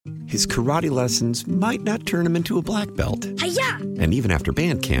His karate lessons might not turn him into a black belt. Hi-ya! And even after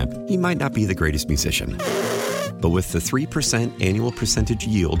band camp, he might not be the greatest musician. But with the 3% annual percentage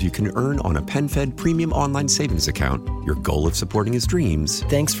yield you can earn on a PenFed premium online savings account, your goal of supporting his dreams...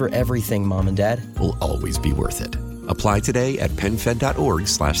 Thanks for everything, Mom and Dad. ...will always be worth it. Apply today at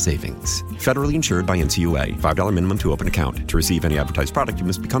PenFed.org/savings. Federally insured by NCUA. $5 minimum to open account. To receive any advertised product, you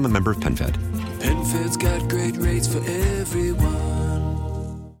must become a member of PenFed. PenFed's got great rates for everyone.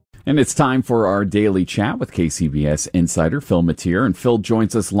 And it's time for our daily chat with KCBS insider Phil Matier. And Phil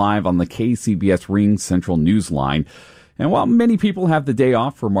joins us live on the KCBS Ring Central Newsline. And while many people have the day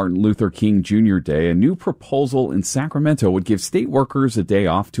off for Martin Luther King Jr. Day, a new proposal in Sacramento would give state workers a day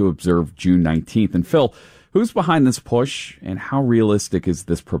off to observe June 19th. And Phil, who's behind this push and how realistic is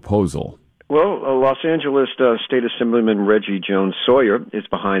this proposal? Well, Los Angeles State Assemblyman Reggie Jones Sawyer is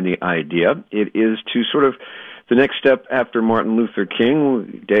behind the idea. It is to sort of the next step after Martin Luther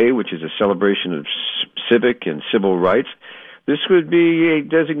King Day, which is a celebration of civic and civil rights. This would be a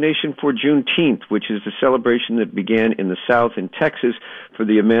designation for Juneteenth, which is the celebration that began in the South in Texas for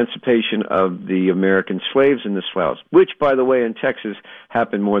the emancipation of the American slaves in the South, which, by the way, in Texas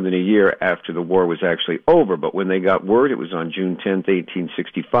happened more than a year after the war was actually over. But when they got word, it was on June 10th,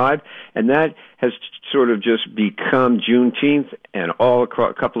 1865, and that has sort of just become Juneteenth, and all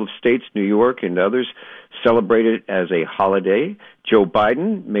across a couple of states, New York and others, celebrate it as a holiday. Joe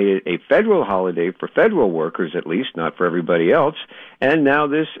Biden made it a federal holiday for federal workers, at least, not for everybody else. And now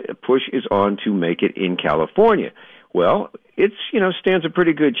this push is on to make it in California. Well, it's, stands a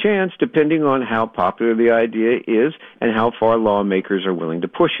pretty good chance depending on how popular the idea is and how far lawmakers are willing to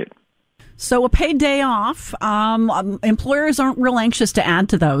push it. So a paid day off, employers aren't real anxious to add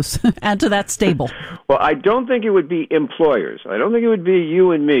to those, add to that stable. Well, I don't think it would be employers. I don't think it would be you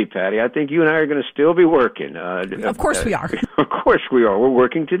and me, Patty. I think you and I are going to still be working. Of course we are. Of course we are. We're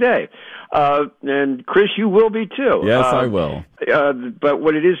working today. And Chris, you will be too. Yes, I will. But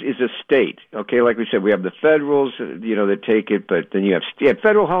what it is a state. Okay, like we said, we have the federals, that take it, but then you have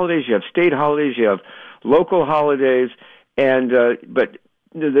federal holidays, you have state holidays, you have local holidays, and but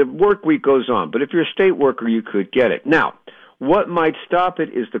the work week goes on. But if you're a state worker, you could get it. Now, what might stop it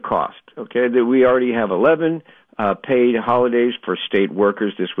is the cost. Okay, that we already have 11 paid holidays for state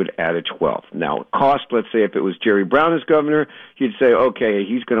workers. This would add a 12th. Now, cost, let's say if it was Jerry Brown as governor, you'd say, okay,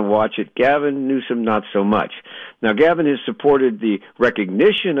 he's going to watch it. Gavin Newsom, not so much. Now, Gavin has supported the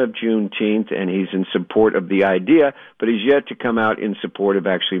recognition of Juneteenth, and he's in support of the idea, but he's yet to come out in support of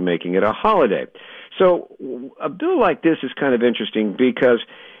actually making it a holiday. So a bill like this is kind of interesting because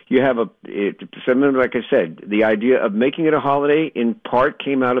you have like I said, the idea of making it a holiday in part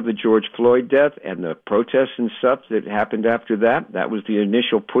came out of the George Floyd death and the protests and stuff that happened after that. That was the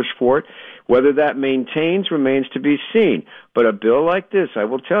initial push for it. Whether that maintains remains to be seen. But a bill like this, I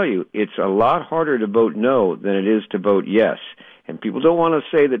will tell you, it's a lot harder to vote no than it is to vote yes. And people don't want to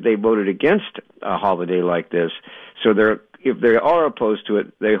say that they voted against a holiday like this. So if they are opposed to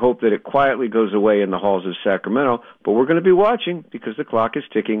it, they hope that it quietly goes away in the halls of Sacramento. But we're going to be watching because the clock is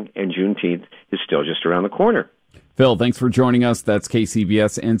ticking and Juneteenth is still just around the corner. Phil, thanks for joining us. That's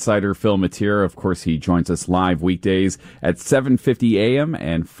KCBS insider Phil Matier. Of course, he joins us live weekdays at 7:50 a.m.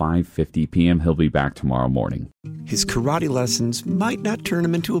 and 5:50 p.m. He'll be back tomorrow morning. His karate lessons might not turn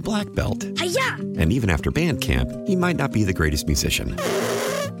him into a black belt. Hi-ya! And even after band camp, he might not be the greatest musician.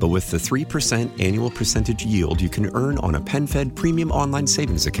 But with the 3% annual percentage yield you can earn on a PenFed premium online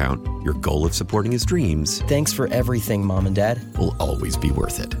savings account, your goal of supporting his dreams... Thanks for everything, Mom and Dad. ...will always be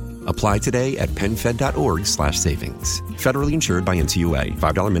worth it. Apply today at PenFed.org/savings. Federally insured by NCUA.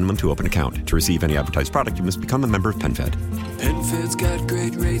 $5 minimum to open account. To receive any advertised product, you must become a member of PenFed. PenFed's got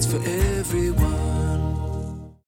great rates for everyone.